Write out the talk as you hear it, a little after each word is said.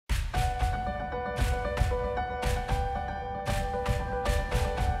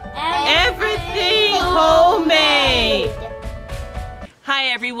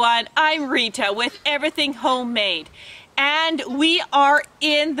everyone, I'm Rita with Everything Homemade, and we are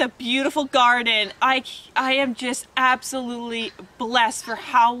in the beautiful garden. I am just absolutely blessed for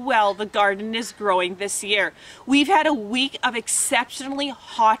how well the garden is growing this year. We've had a week of exceptionally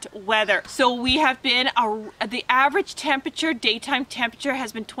hot weather. So we have been, the average temperature, daytime temperature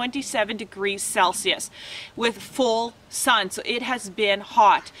has been 27 degrees Celsius with full sun. So it has been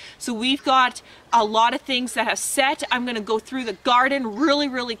hot. So we've got a lot of things that have set. I'm going to go through the garden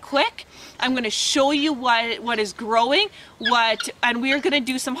really quick. I'm going to show you what is growing, and we are going to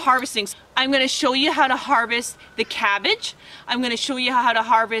do some harvesting. I'm going to show you how to harvest the cabbage. I'm going to show you how to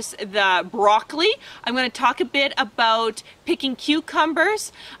harvest the broccoli. I'm going to talk a bit about picking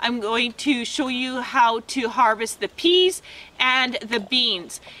cucumbers. I'm going to show you how to harvest the peas and the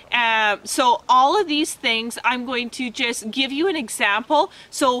beans. So all of these things, I'm going to just give you an example.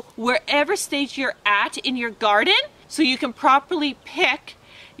 So wherever stage you're at in your garden, so you can properly pick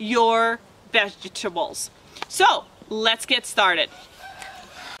your vegetables. So let's get started.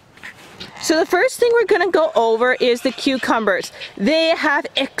 So the first thing we're going to go over is the cucumbers. They have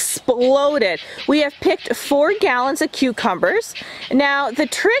exploded. We have picked 4 gallons of cucumbers. Now the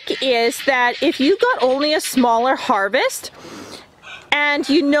trick is that if you got only a smaller harvest and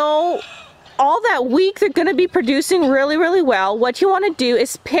you know all that week they're going to be producing really well, what you want to do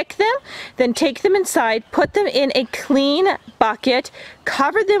is pick them, then take them inside, put them in a clean bucket,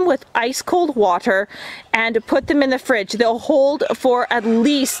 cover them with ice cold water, and put them in the fridge. They'll hold for at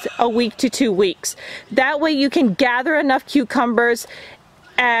least a week to 2 weeks. That way you can gather enough cucumbers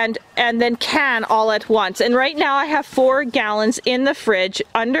and then can all at once. And right now I have 4 gallons in the fridge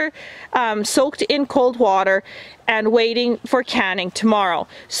soaked in cold water and waiting for canning tomorrow.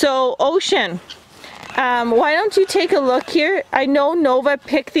 So Ocean, why don't you take a look here? I know Nova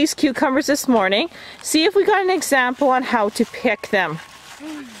picked these cucumbers this morning. See if we got an example on how to pick them.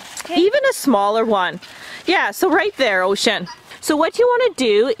 Okay. Even a smaller one. Yeah, so right there, Ocean. So what you want to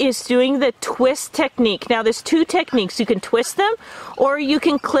do is doing the twist technique. Now there's 2 techniques. You can twist them or you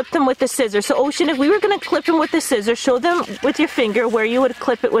can clip them with the scissors. So Ocean, if we were going to clip them with the scissors, show them with your finger where you would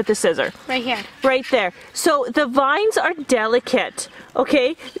clip it with the scissor. Right here. Right there. So the vines are delicate,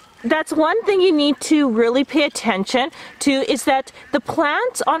 okay? That's one thing you need to really pay attention to, is that the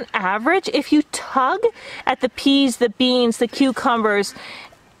plants on average, if you tug at the peas, the beans, the cucumbers,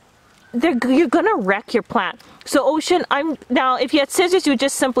 you're gonna wreck your plant. So Ocean, now if you had scissors, you would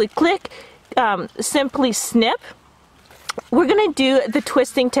just simply click, simply snip. We're gonna do the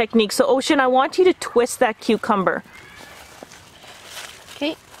twisting technique. So Ocean, I want you to twist that cucumber.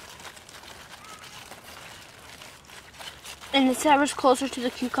 Okay. And the sever's closer to the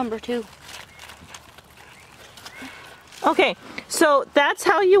cucumber too. Okay, so that's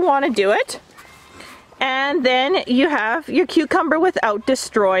how you want to do it. And then you have your cucumber without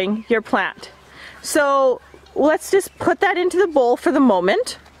destroying your plant. So let's just put that into the bowl for the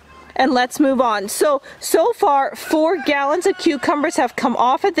moment and let's move on. So far 4 gallons of cucumbers have come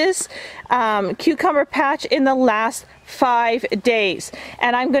off of this cucumber patch in the last 5 days.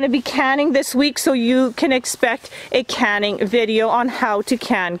 And I'm going to be canning this week, so you can expect a canning video on how to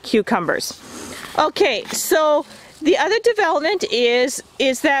can cucumbers. Okay, so the other development is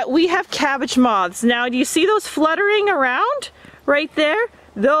that we have cabbage moths. Now, do you see those fluttering around right there?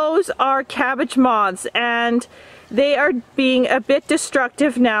 Those are cabbage moths, and they are being a bit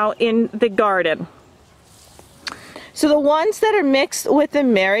destructive now in the garden. So the ones that are mixed with the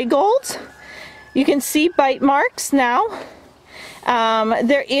marigolds, you can see bite marks now.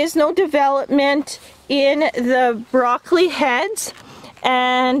 There is no development in the broccoli heads,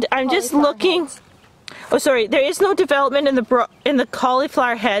 and I'm just looking. Oh, sorry, there is no development in the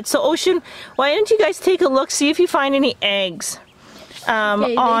cauliflower head. So Ocean, why don't you guys take a look, see if you find any eggs on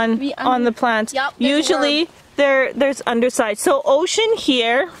the plants. Yep, usually there's underside. So Ocean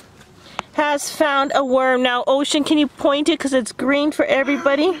here has found a worm. Now Ocean, can you point it because it's green for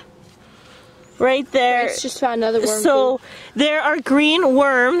everybody? Right there. It's just found another worm. So too. There are green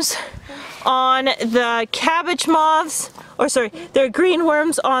worms on the cabbage moths. Or sorry, there are green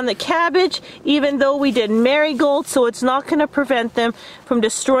worms on the cabbage, even though we did marigold, so it's not going to prevent them from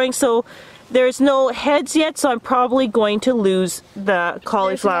destroying. So there's no heads yet, so I'm probably going to lose the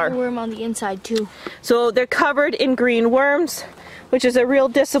cauliflower. There's another worm on the inside too. So they're covered in green worms, which is a real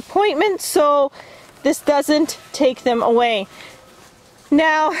disappointment, so this doesn't take them away.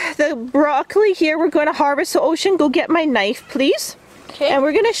 Now, the broccoli here we're going to harvest, so Ocean, go get my knife, please. Okay. And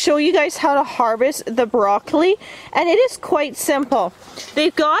we're going to show you guys how to harvest the broccoli, and it is quite simple.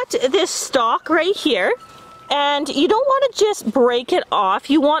 They've got this stalk right here, and you don't want to just break it off.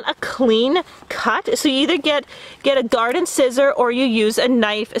 You want a clean cut. So you either get a garden scissor or you use a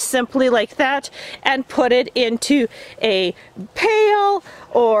knife simply like that and put it into a pail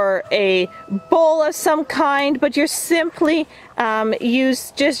or a bowl of some kind, but you're simply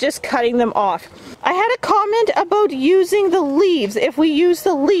just cutting them off. I had a comment about using the leaves, if we use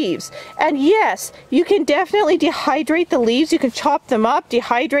the leaves, and yes, you can definitely dehydrate the leaves. You can chop them up,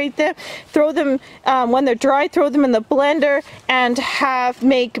 dehydrate them, throw them when they're dry, throw them in the blender and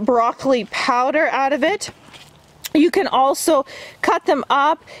make broccoli powder out of it. You can also cut them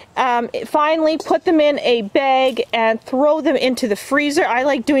up, finally put them in a bag and throw them into the freezer. I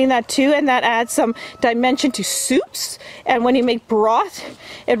like doing that too, and that adds some dimension to soups. And when you make broth,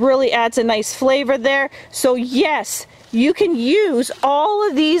 it really adds a nice flavor there. So yes, you can use all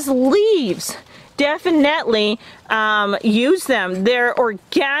of these leaves. Definitely use them. They're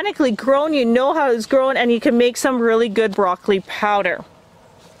organically grown. You know how it's grown, and you can make some really good broccoli powder.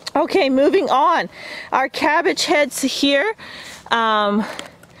 Okay, moving on. Our cabbage heads here. I'm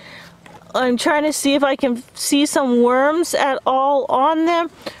trying to see if I can see some worms at all on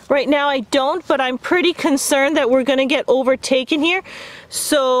them. Right now I don't, but I'm pretty concerned that we're going to get overtaken here.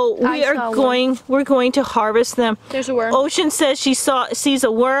 So we're going to harvest them. There's a worm. Ocean says she sees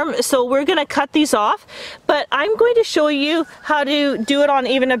a worm, so we're going to cut these off. But I'm going to show you how to do it on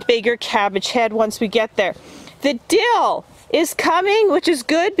even a bigger cabbage head once we get there. The dill is coming, which is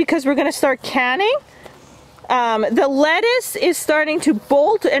good because we're going to start canning. The lettuce is starting to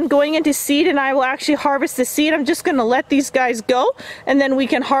bolt and going into seed, and I will actually harvest the seed. I'm just going to let these guys go, and then we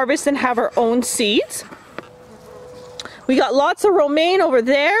can harvest and have our own seeds. We got lots of romaine over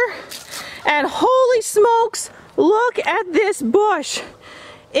there, and holy smokes, look at this bush.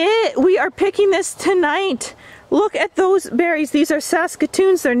 We are picking this tonight. Look at those berries. These are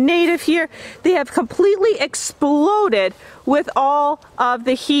Saskatoons. They're native here. They have completely exploded with all of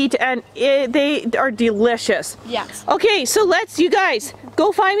the heat, and they are delicious. Yes. Okay, so you guys,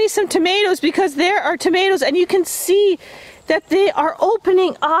 go find me some tomatoes, because there are tomatoes, and you can see that they are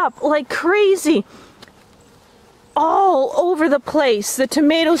opening up like crazy all over the place. The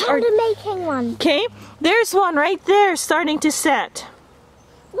tomatoes are making one. Okay, there's one right there starting to set.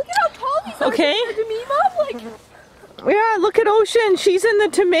 Look at how tall these are. Okay. To me, Mom. Yeah, look at Ocean. She's in the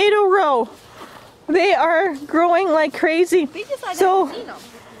tomato row. They are growing like crazy. So,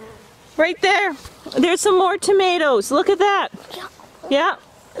 right there, there's some more tomatoes. Look at that. Yeah,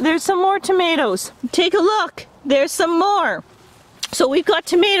 there's some more tomatoes. Take a look. There's some more. So we've got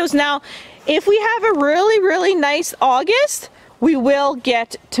tomatoes. Now, if we have a really, really nice August, we will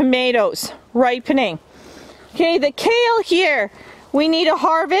get tomatoes ripening. Okay, the kale here, we need a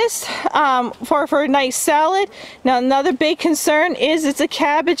harvest for a nice salad. Now, another big concern is it's a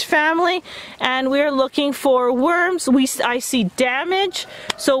cabbage family, and we're looking for worms. I see damage,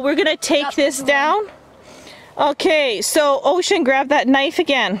 so we're gonna take this down. Okay, so Ocean, grab that knife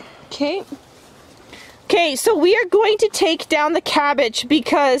again. Okay. Okay, so we are going to take down the cabbage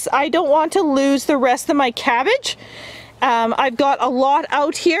because I don't want to lose the rest of my cabbage. I've got a lot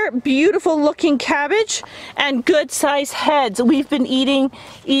out here, beautiful looking cabbage and good sized heads. We've been eating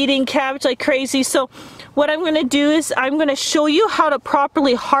cabbage like crazy. So what I'm going to do is I'm going to show you how to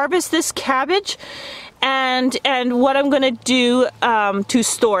properly harvest this cabbage and what I'm going to do to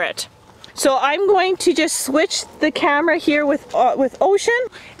store it. So I'm going to just switch the camera here with Ocean.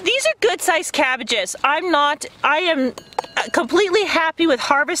 These are good sized cabbages. I am completely happy with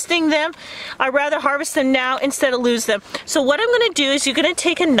harvesting them. I'd rather harvest them now instead of lose them. So what I'm going to do is you're going to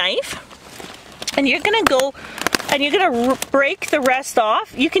take a knife and you're going to go and you're going to break the rest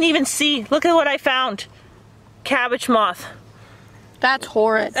off. You can even see, look at what I found. Cabbage moth. That's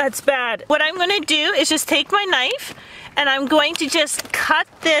horrid. That's bad. What I'm going to do is just take my knife and I'm going to just cut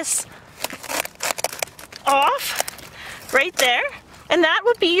this off right there, and that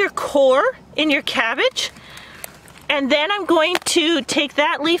would be your core in your cabbage. And then I'm going to take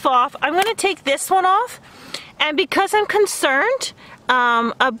that leaf off. I'm going to take this one off, and because I'm concerned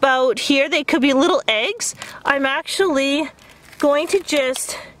about here, they could be little eggs, I'm actually going to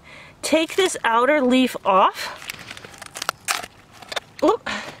just take this outer leaf off. Oop.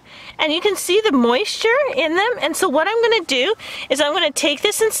 And you can see the moisture in them. And so what I'm going to do is I'm going to take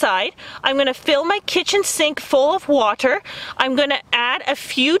this inside. I'm going to fill my kitchen sink full of water. I'm going to add a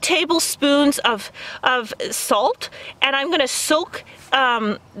few tablespoons of salt, and I'm going to soak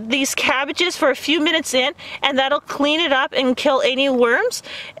these cabbages for a few minutes in, and that'll clean it up and kill any worms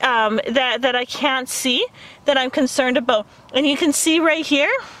that I can't see, that I'm concerned about. And you can see right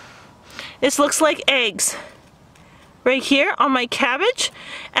here, this looks like eggs. right here on my cabbage,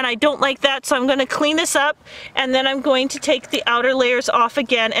 and I don't like that, so I'm going to clean this up, and then I'm going to take the outer layers off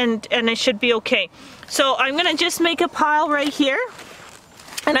again, and it should be okay. So I'm going to just make a pile right here,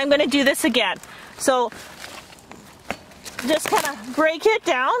 and I'm going to do this again. So just kind of break it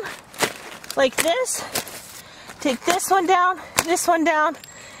down like this. Take this one down,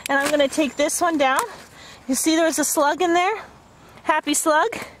 and I'm going to take this one down. You see there's a slug in there? Happy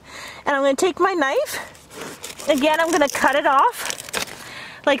slug. And I'm going to take my knife. Again, I'm going to cut it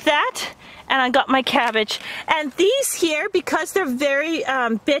off like that. And I got my cabbage. And these here, because they're very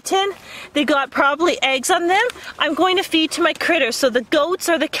bitten, they got probably eggs on them, I'm going to feed to my critters. So the goats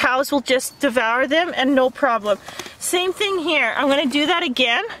or the cows will just devour them and no problem. Same thing here. I'm going to do that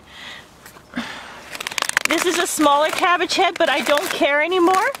again. This is a smaller cabbage head, but I don't care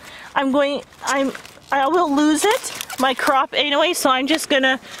anymore. I will lose it, my crop anyway, so I'm just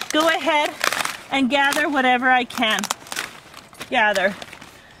gonna go ahead and gather whatever I can gather.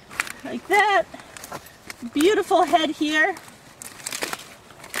 Like that. Beautiful head here.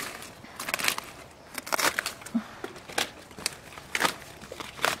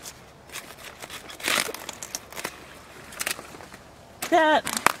 That.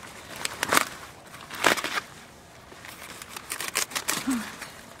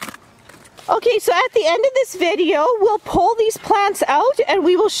 Okay, so at the end of this video, we'll pull these plants out and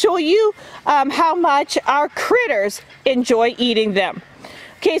we will show you how much our critters enjoy eating them.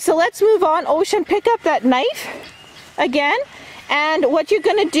 Okay, so let's move on. Ocean, pick up that knife again. And what you're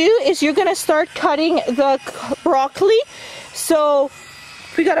going to do is you're going to start cutting the broccoli. So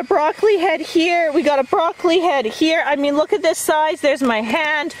we got a broccoli head here. We got a broccoli head here. I mean, look at this size. There's my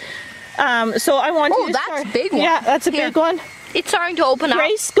hand. So I want you to start. Oh, that's a big one. Yeah, that's a big one. It's starting to open up.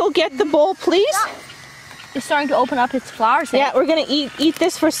 Grace, go get the bowl, please. It's starting to open up its flowers. Yeah, we're gonna eat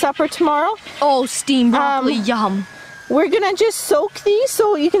this for supper tomorrow. Oh, steamed broccoli, yum. We're gonna just soak these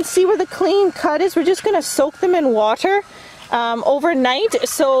so you can see where the clean cut is. We're just gonna soak them in water overnight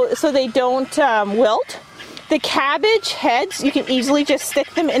so they don't wilt. The cabbage heads, you can easily just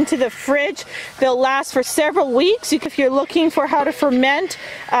stick them into the fridge. They'll last for several weeks. If you're looking for how to ferment,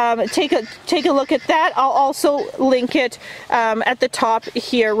 take a look at that. I'll also link it at the top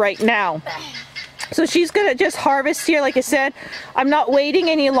here right now. So she's gonna just harvest here, like I said. I'm not waiting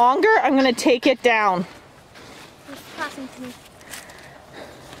any longer. I'm gonna take it down.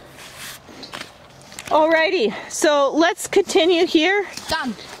 Alrighty, so let's continue here.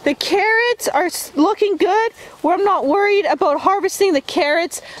 Done. The carrots are looking good. I'm not worried about harvesting the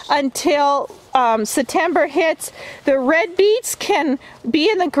carrots until September hits. The red beets can be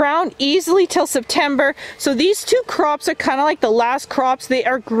in the ground easily till September. So these two crops are kind of like the last crops. They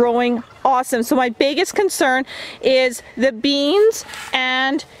are growing awesome. So my biggest concern is the beans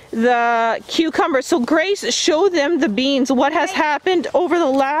and the cucumbers. So Grace, show them the beans. What has happened over the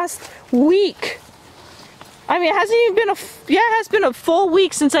last week? I mean, it hasn't even been it has been a full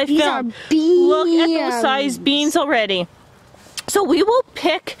week since I filmed. Look at those size beans already. So we will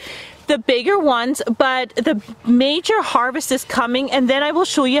pick the bigger ones, but the major harvest is coming, and then I will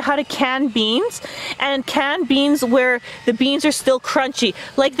show you how to can beans, and can beans where the beans are still crunchy,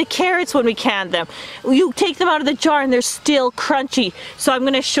 like the carrots when we can them. You take them out of the jar and they're still crunchy. So I'm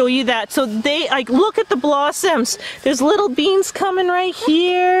going to show you that. So they, like, look at the blossoms. There's little beans coming right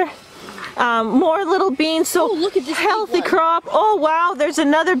here. More little beans, so look at this healthy crop. Oh wow, there's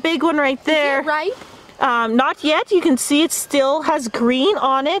another big one right there. Is it right? Not yet. You can see it still has green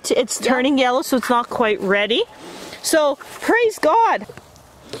on it. It's turning yellow, so it's not quite ready. So praise God.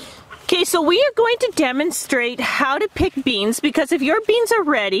 Okay, so we are going to demonstrate how to pick beans, because if your beans are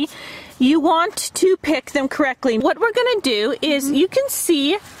ready, you want to pick them correctly. What we're going to do is, you can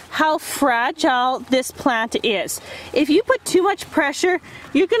see how fragile this plant is. If you put too much pressure,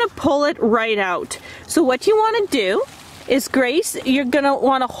 you're going to pull it right out. So what you want to do is, Grace, you're going to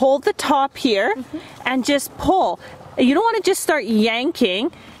want to hold the top here and just pull. You don't want to just start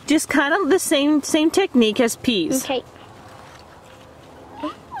yanking, just kind of the same technique as peas. Okay.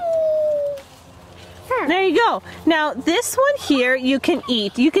 There you go. Now this one here you can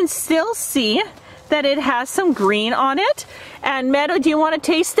eat. You can still see that it has some green on it. And Meadow, do you want to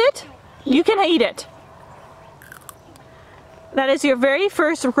taste it? You can eat it. That is your very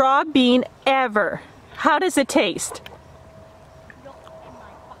first raw bean ever. How does it taste?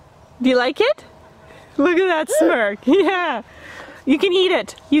 Do you like it? Look at that smirk. Yeah. You can eat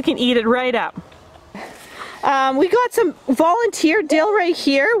it. You can eat it right up. We got some volunteer dill right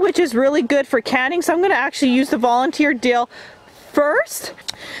here, which is really good for canning. So I'm going to actually use the volunteer dill first.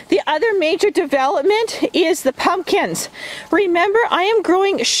 The other major development is the pumpkins. Remember, I am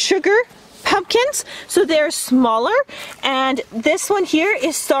growing sugar pumpkins, so they're smaller, and this one here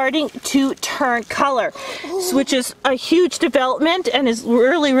is starting to turn color, which is a huge development and is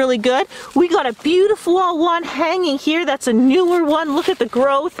really, really good. We got a beautiful one hanging here. That's a newer one. Look at the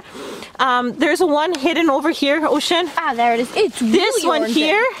growth. There's a one hidden over here, Ocean. Ah, there it is. It's really This one orange.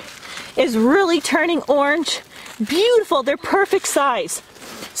 here is really turning orange. Beautiful. They're perfect size.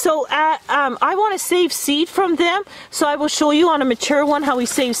 So I want to save seed from them, so I will show you on a mature one how we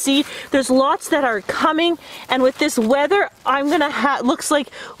save seed. There's lots that are coming, and with this weather, I'm gonna have, looks like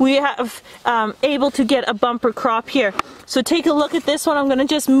we have able to get a bumper crop here. So take a look at this one. I'm gonna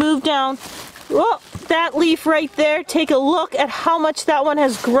just move down, whoa, that leaf right there. Take a look at how much that one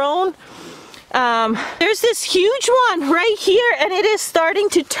has grown. There's this huge one right here, and it is starting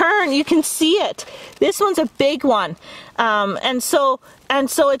to turn. You can see it. This one's a big one, and so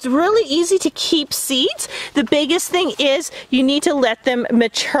it's really easy to keep seeds. The biggest thing is you need to let them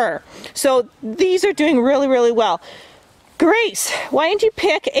mature. So these are doing really, really well. Grace, why don't you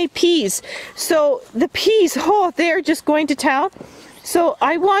pick a peas? So the peas, oh, they're just going to town. So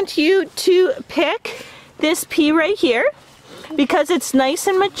I want you to pick this pea right here, because it's nice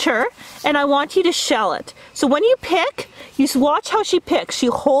and mature, and I want you to shell it. So when you pick, you watch how she picks. She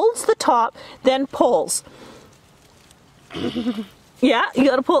holds the top, then pulls. Yeah, you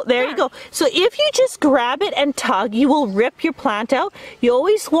gotta pull, there you go. So if you just grab it and tug, you will rip your plant out. You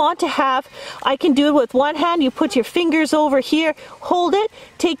always want to have, I can do it with one hand, you put your fingers over here, hold it,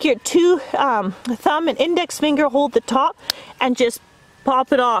 take your two thumb and index finger, hold the top, and just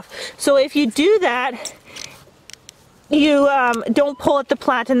pop it off. So if you do that, you don't pull at the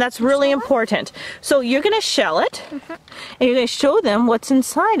plant, and that's really important. So you're going to shell it, and you're going to show them what's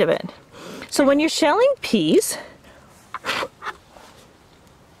inside of it. So when you're shelling peas,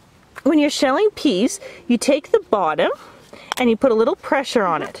 you take the bottom and you put a little pressure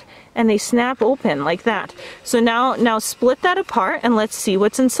on it, and they snap open like that. So now split that apart, and let's see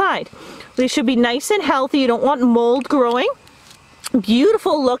what's inside. They should be nice and healthy. You don't want mold growing.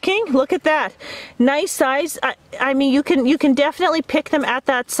 Beautiful looking. Look at that. Nice size. I mean, you can definitely pick them at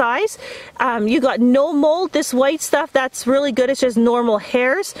that size. You got no mold. This white stuff, that's really good. It's just normal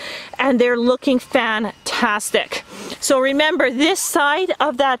hairs, and they're looking fantastic. So remember, this side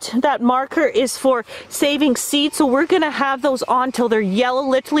of that marker is for saving seeds. So we're gonna have those on till they're yellow.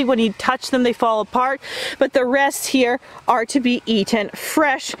 Literally, when you touch them, they fall apart. But the rest here are to be eaten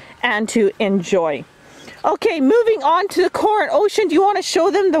fresh and to enjoy. Okay, moving on to the corn. Ocean, do you want to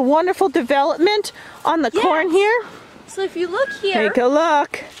show them the wonderful development on the corn here? So if you look here, take a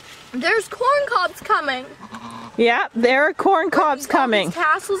look. There's corn cobs coming. Yeah, there are corn cobs coming. These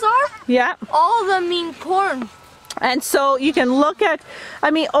tassels are? Yeah. All of them mean corn. And so you can look at, I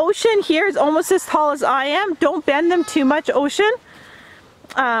mean, Ocean here is almost as tall as I am. Don't bend them too much, Ocean.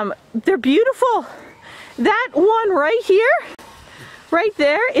 They're beautiful. That one right here, right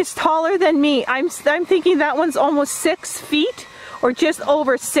there, is taller than me. I'm thinking that one's almost 6 feet or just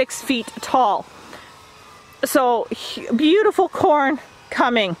over 6 feet tall. So beautiful corn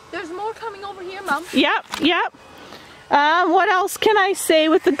coming. There's more coming over here, Mom. Yep, yep. What else can I say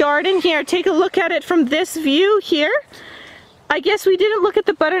with the garden here? Take a look at it from this view here. I guess we didn't look at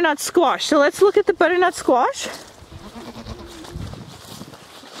the butternut squash, so let's look at the butternut squash.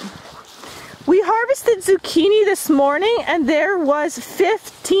 We harvested zucchini this morning, and there was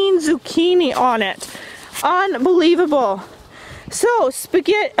 15 zucchini on it. Unbelievable. So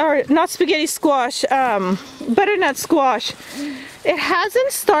spaghetti, or not spaghetti squash, butternut squash. It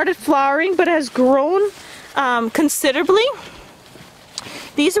hasn't started flowering, but has grown considerably.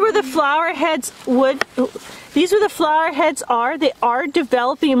 These are where the flower heads these are the flower heads are. They are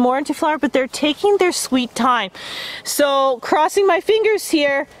developing more into flower, but they're taking their sweet time. So crossing my fingers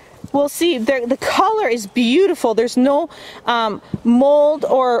here, we'll see. The color is beautiful. There's no mold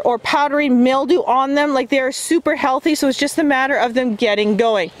or powdery mildew on them. Like, they're super healthy, so it's just a matter of them getting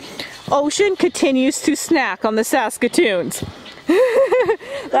going. Ocean continues to snack on the Saskatoons.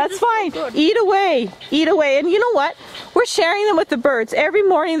 That's fine. Eat away. Eat away. And you know what? We're sharing them with the birds. Every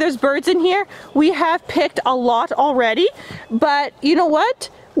morning there's birds in here. We have picked a lot already, but you know what?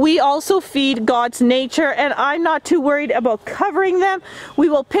 We also feed God's nature, and I'm not too worried about covering them. We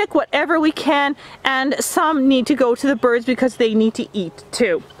will pick whatever we can, and some need to go to the birds because they need to eat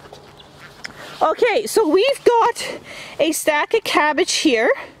too. Okay, so we've got a stack of cabbage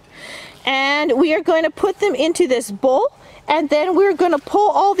here, and we are going to put them into this bowl, and then we're going to pull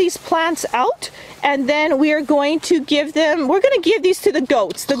all these plants out, and then we are going to give them, we're going to give these to the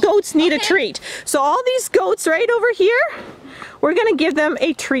goats. The goats need a treat. So all these goats right over here, we're going to give them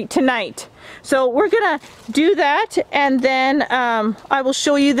a treat tonight. So we're gonna do that, and then I will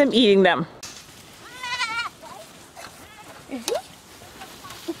show you them eating them.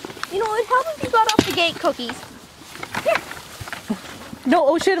 You know, it'd help if you got off the gate, Cookies. Here. No,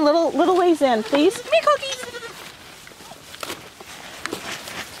 Ocean, little ways in, please. Give me Cookies.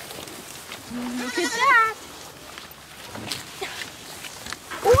 Look at that.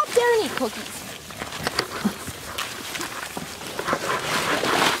 Go up there and eat Cookies.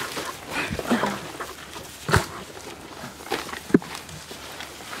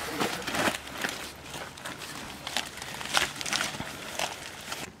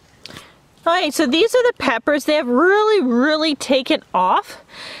 Alright, so these are the peppers. They have really taken off.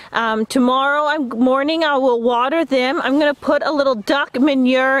 Tomorrow morning I will water them. I'm going to put a little duck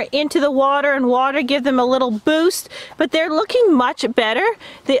manure into the water and give them a little boost, but they're looking much better.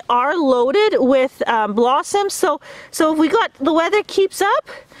 They are loaded with blossoms, so if the weather keeps up,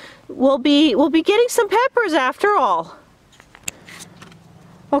 we'll be getting some peppers after all.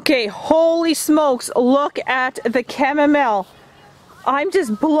 Okay, holy smokes, look at the chamomile. I'm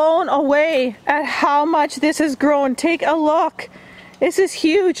just blown away at how much this has grown. Take a look. This is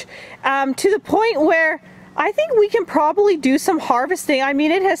huge. To the point where I think we can probably do some harvesting. I mean,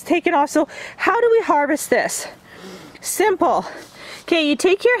 it has taken off. So how do we harvest this? Simple. Okay, you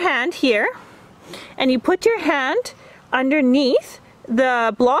take your hand here and you put your hand underneath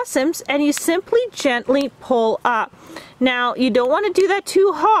the blossoms and you simply gently pull up. Now, you don't want to do that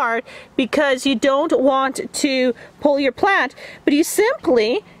too hard because you don't want to pull your plant, but you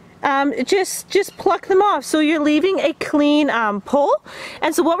simply just pluck them off, so you're leaving a clean pull.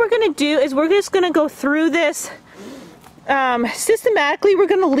 And so what we're going to do is we're just going to go through this systematically. We're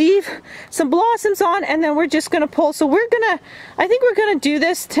going to leave some blossoms on and then we're just going to pull. So I think we're going to do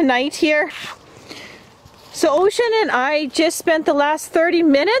this tonight here. So Ocean and I just spent the last 30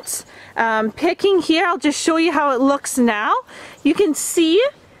 minutes picking here. I'll just show you how it looks now. You can see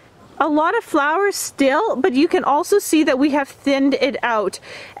a lot of flowers still, but you can also see that we have thinned it out,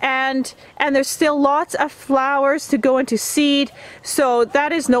 and there's still lots of flowers to go into seed, so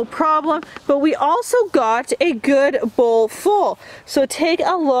that is no problem. But we also got a good bowl full, so take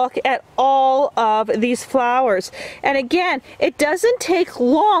a look at all of these flowers. And again, it doesn't take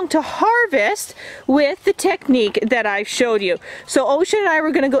long to harvest with the technique that I showed you. So Ocean and I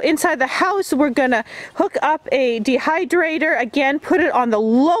were going to go inside the house. We're going to hook up a dehydrator, again put it on the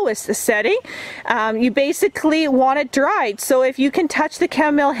lowest setting. You basically want it dried, so if you can touch the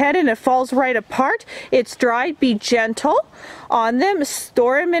chamomile head and it falls right apart, it's dried. Be gentle on them,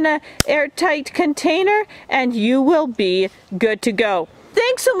 store them in an airtight container, and you will be good to go.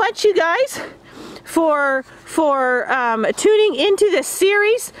 Thanks so much, you guys, for tuning into this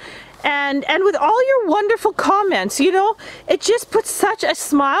series. And with all your wonderful comments, you know, it just puts such a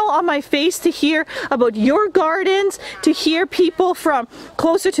smile on my face to hear about your gardens, to hear people from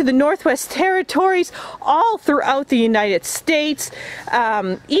closer to the Northwest Territories, all throughout the United States,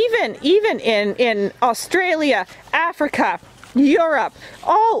 even in Australia, Africa, Europe,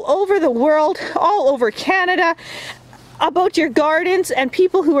 all over the world, all over Canada, about your gardens and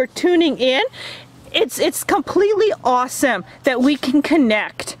people who are tuning in. It's completely awesome that we can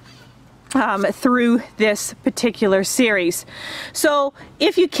connect through this particular series. So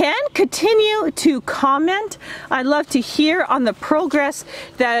if you can, continue to comment. I'd love to hear on the progress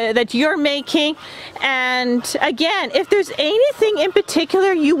that you're making. And again, if there's anything in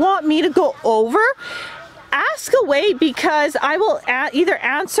particular you want me to go over, ask away, because I will either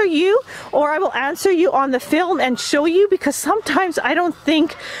answer you or I will answer you on the film and show you, because sometimes I don't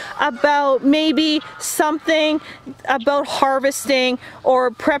think about maybe something about harvesting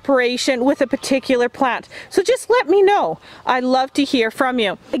or preparation with a particular plant. So just let me know. I'd love to hear from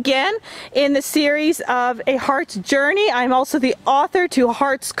you. Again, in the series of A Heart's Journey, I'm also the author to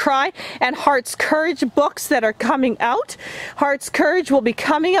Heart's Cry and Heart's Courage books that are coming out. Heart's Courage will be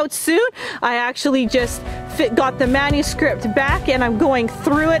coming out soon. I actually just got the manuscript back and I'm going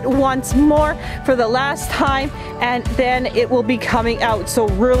through it once more for the last time, and then it will be coming out. So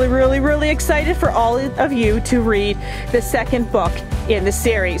really excited for all of you to read the second book in the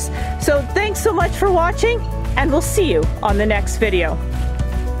series. So thanks so much for watching, and we'll see you on the next video.